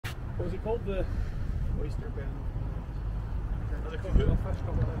Was it called the Oyster Bamboo Fly Rods? Fish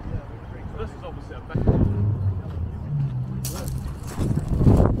coming in, yeah. So this is obviously a big.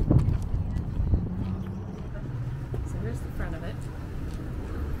 So here's the front of it.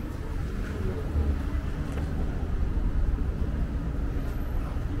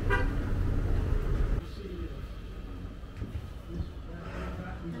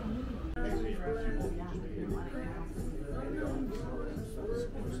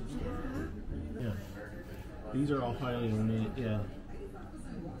 Yeah. These are all highly ornate, yeah.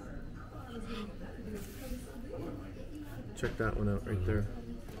 Check that one out right there.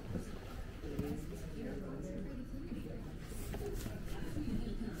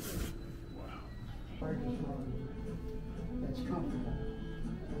 That's comfortable.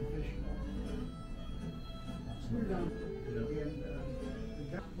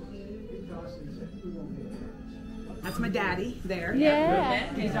 That's my daddy there.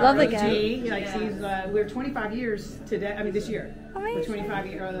 Yeah. He's Love our the OG. guy. Like we're 25 years today. I mean this year. Amazing. We're 25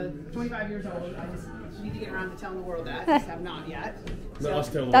 years old. I just need to get around to telling the world that. I just have not yet. So,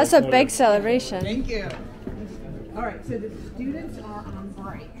 That's a big celebration. thank you. All right. So the students are on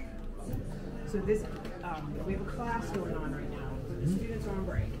break. So this we have a class going on right now. So the students are on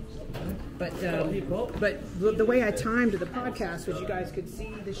break. But the way I timed the podcast was you guys could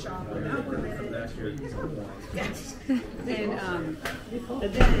see the shop without the minute. Yes. And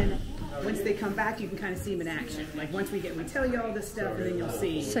then once they come back, you can kind of see them in action. Like once we tell you all this stuff, and then you'll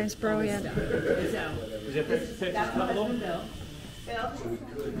see. Sounds brilliant. So, that's my husband, Bill. Bill.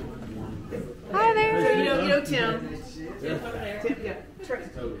 Hi there. So you know Tim.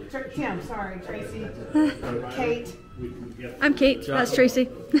 Tim, sorry, Tracy. Kate. I'm Kate. That's Tracy.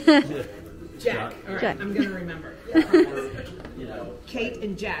 Jack. All right, Jack. I'm going to remember. Kate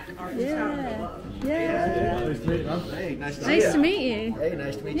and Jack are Yeah. Yeah. Hey, nice Nice to meet you. Hey,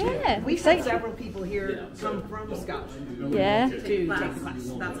 nice to meet you. Yeah. We've had Excited. several people here come from Scotland Yeah. to take the class.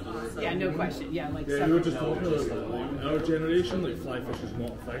 That's awesome. Yeah, no question. Yeah, like Yeah, we were just talking about our generation, like fly fish is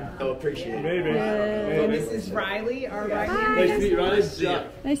not a thing. I appreciate it. Maybe. And this is Riley, our right hand. Nice to meet you, Riley. Yeah.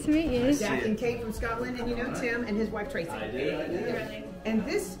 Nice to meet you. Jack and Kate from Scotland, and you know Tim and his wife Tracy. And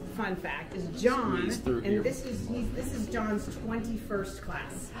this fun fact is John, and this is John's 21st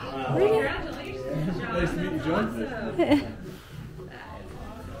class. Congratulations, John. Nice to meet you, John.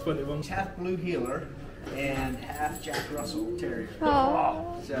 21. Half blue heeler and half Jack Russell Terrier.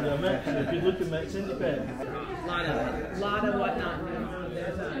 Oh. So, If you look at Max Independent. Lot of whatnot.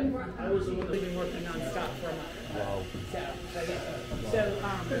 There's we've been working on Scott for a month. Wow. So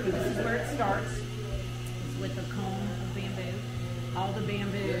this is where it starts. It's with the comb of bamboo. All the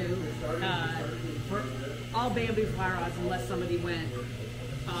bamboo, all bamboo fly rods, unless somebody went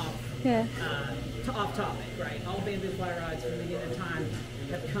off, Yeah. off topic, right? All bamboo fly rods from the beginning of time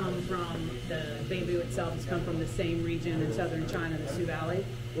have come from the bamboo itself. Has come from the same region in southern China, the Sioux Valley.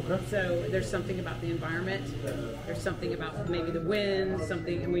 Okay. So there's something about the environment. There's something about maybe the wind,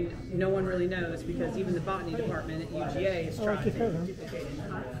 something, and no one really knows because even the botany department at UGA is trying to duplicate it.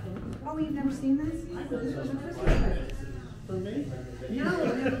 Oh, you've never seen this? I thought this was a Christmas present. For me? No.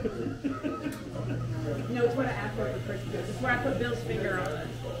 No, it's what I asked for Christmas. It's where I put Bill's finger on it.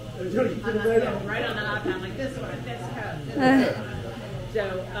 Right on the iPad, like this one, this cup.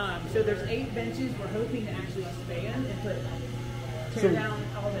 So there's 8 benches. We're hoping to actually expand and tear down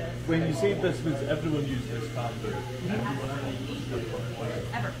all this. When you say this, was everyone use this bamboo?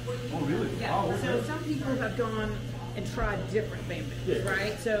 Ever. Oh, really? Yeah. Oh, okay. So some people have gone and tried different bamboos,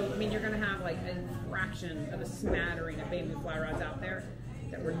 right? So I mean, you're going to have like a fraction of a smattering of bamboo fly rods out there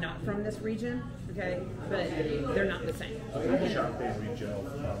that were not from this region, okay? But they're not the same. Champagne region of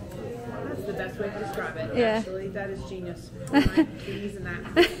That's the best way to describe it. Yeah. Actually, that is genius. Keys and that.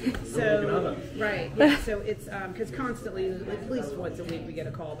 So, right, yeah. So it's because constantly, at least once a week, we get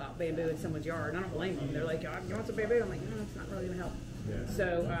a call about bamboo in someone's yard. And I don't blame them. They're like, "You want some bamboo?" I'm like, "No, it's not really gonna help." Yeah.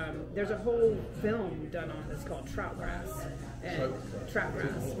 So there's a whole film done on this called Troutgrass. And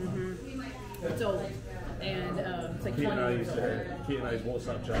Troutgrass. It's old. And it's like 20 years old. Kate and I's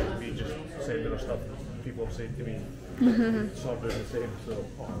WhatsApp chat with me just saying other stuff people have said to me. Sort of the same, so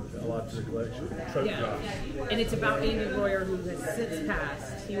I'll add to the collection. Yeah. And it's about Andy Royer, who has since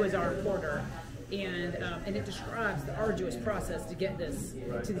passed. He was our reporter. And it describes the arduous process to get this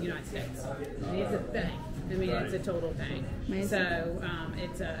to the United States. I mean, it's a thing. I mean, it's a total thing. Amazing. So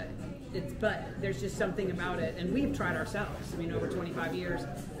it's but there's just something about it, and we've tried ourselves. I mean, over 25 years,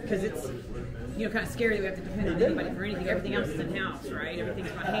 because it's, you know, kind of scary that we have to depend on anybody for anything. Everything else is in house, right?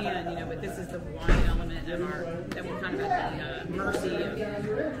 Everything's by hand, you know. But this is the one element of that we're kind of at the mercy of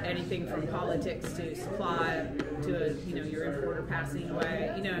anything from politics to supply to you know, your importer passing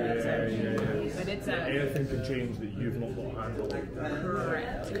away. You know, but it's a anything can change that you've not got a handle on.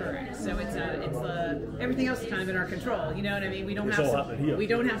 correct. So it's everything else is kind of in our control. You know what I mean? We don't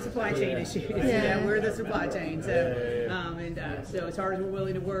have supply chain issues. Yeah. You know, we're the supply chain. So so as hard as we're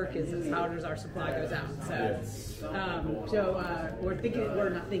willing to work, is as hard as our supply goes out. So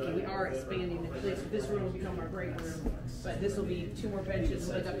we are expanding this room will become our break room, but this will be 2 more benches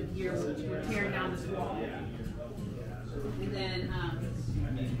set up in here. We're tearing down this wall, and then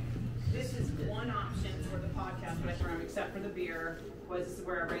this is one option for the podcast room, except for the beer. This is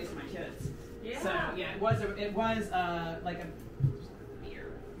where I raised my kids. Yeah. So yeah, it was like a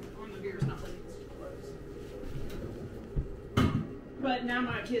beer. The beer's not like it's close. But now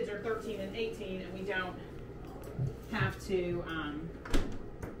my kids are 13 and 18, and we don't have to, you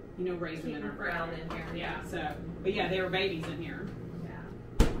know, raise them in our ground in here. Yeah. So, but yeah, they were babies in here.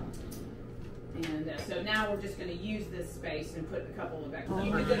 And so now we're just going to use this space and put a couple of extra.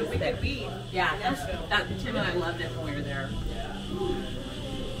 We did weed. Yeah, that Tim and I loved it when we were there.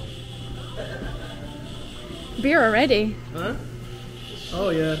 Beer already. Huh? Oh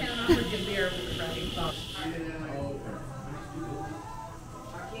yeah. Beer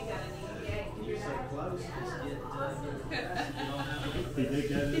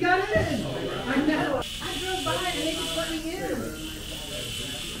You got it in. I know. I drove by and they just let me in.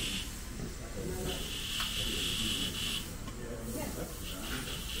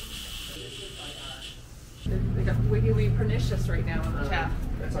 They got wiggly pernicious right now on the tap.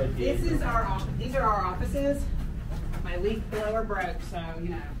 These are our offices. My leaf blower broke, so you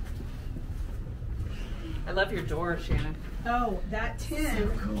know. I love your door, Shannon. Oh, that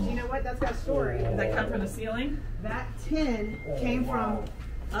tin. Do you know what? That's got a story. Does that come from the ceiling? That tin came from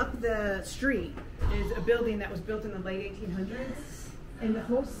up the street. Is a building that was built in the late 1800s, and the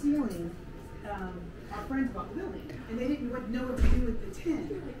whole ceiling. Our friends bought the building, and they didn't know what to do with the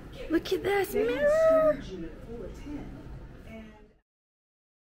tin. Look at this They had a mirror. storage unit full of tin.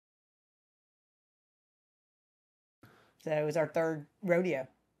 So it was our 3rd rodeo.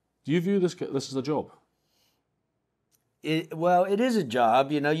 Do you view this as a job? Well, it is a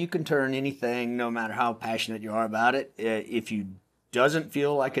job. You know, you can turn anything, no matter how passionate you are about it. If you doesn't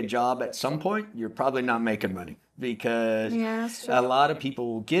feel like a job at some point, you're probably not making money, because a lot of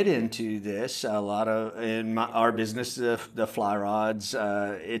people get into this. A lot of our business, the fly rods,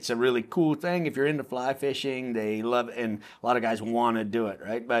 it's a really cool thing. If you're into fly fishing, they love it, and a lot of guys want to do it,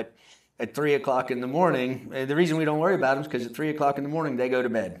 right? But at 3 o'clock in the morning, the reason we don't worry about them is because at 3 o'clock in the morning they go to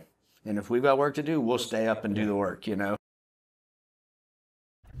bed, and if we've got work to do, we'll stay up and do the work. You know.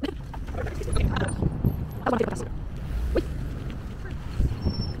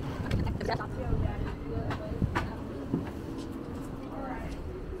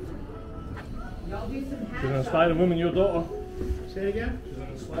 She's an inspiring woman, your daughter. Say it again? She's an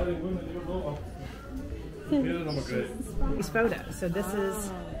inspiring woman, your daughter. Neither of them are great. These photos. So this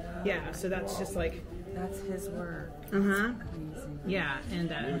is, yeah. So that's just like. That's his work. Yeah, and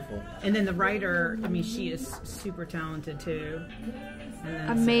then the writer. I mean, she is super talented too.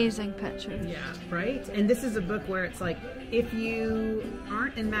 Amazing picture. Yeah, right? And this is a book where it's like, if you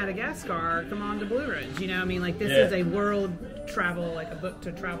aren't in Madagascar, come on to Blue Ridge. You know, I mean, like, this is a world travel, like a book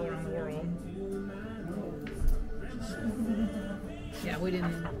to travel around the world. Yeah, we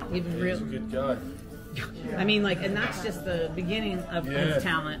didn't even He's a good guy. I mean, like, and that's just the beginning of his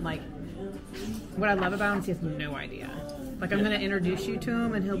talent. Like, what I love about him is he has no idea. Like, I'm going to introduce you to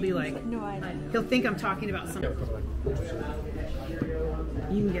him, and he'll be like, No idea. He'll think I'm talking about something.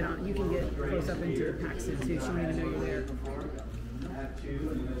 You can get close up into Paxton too. She won't even know you're there.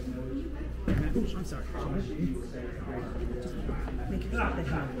 Ooh, I'm sorry. Just make yourself at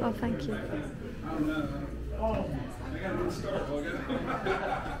home. Oh, thank you.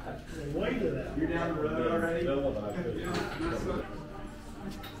 You're down the road already?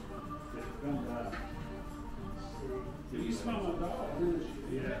 Did you smell my dog?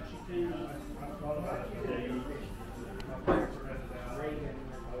 Yeah. She came out. I thought about it.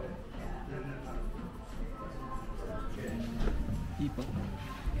 People.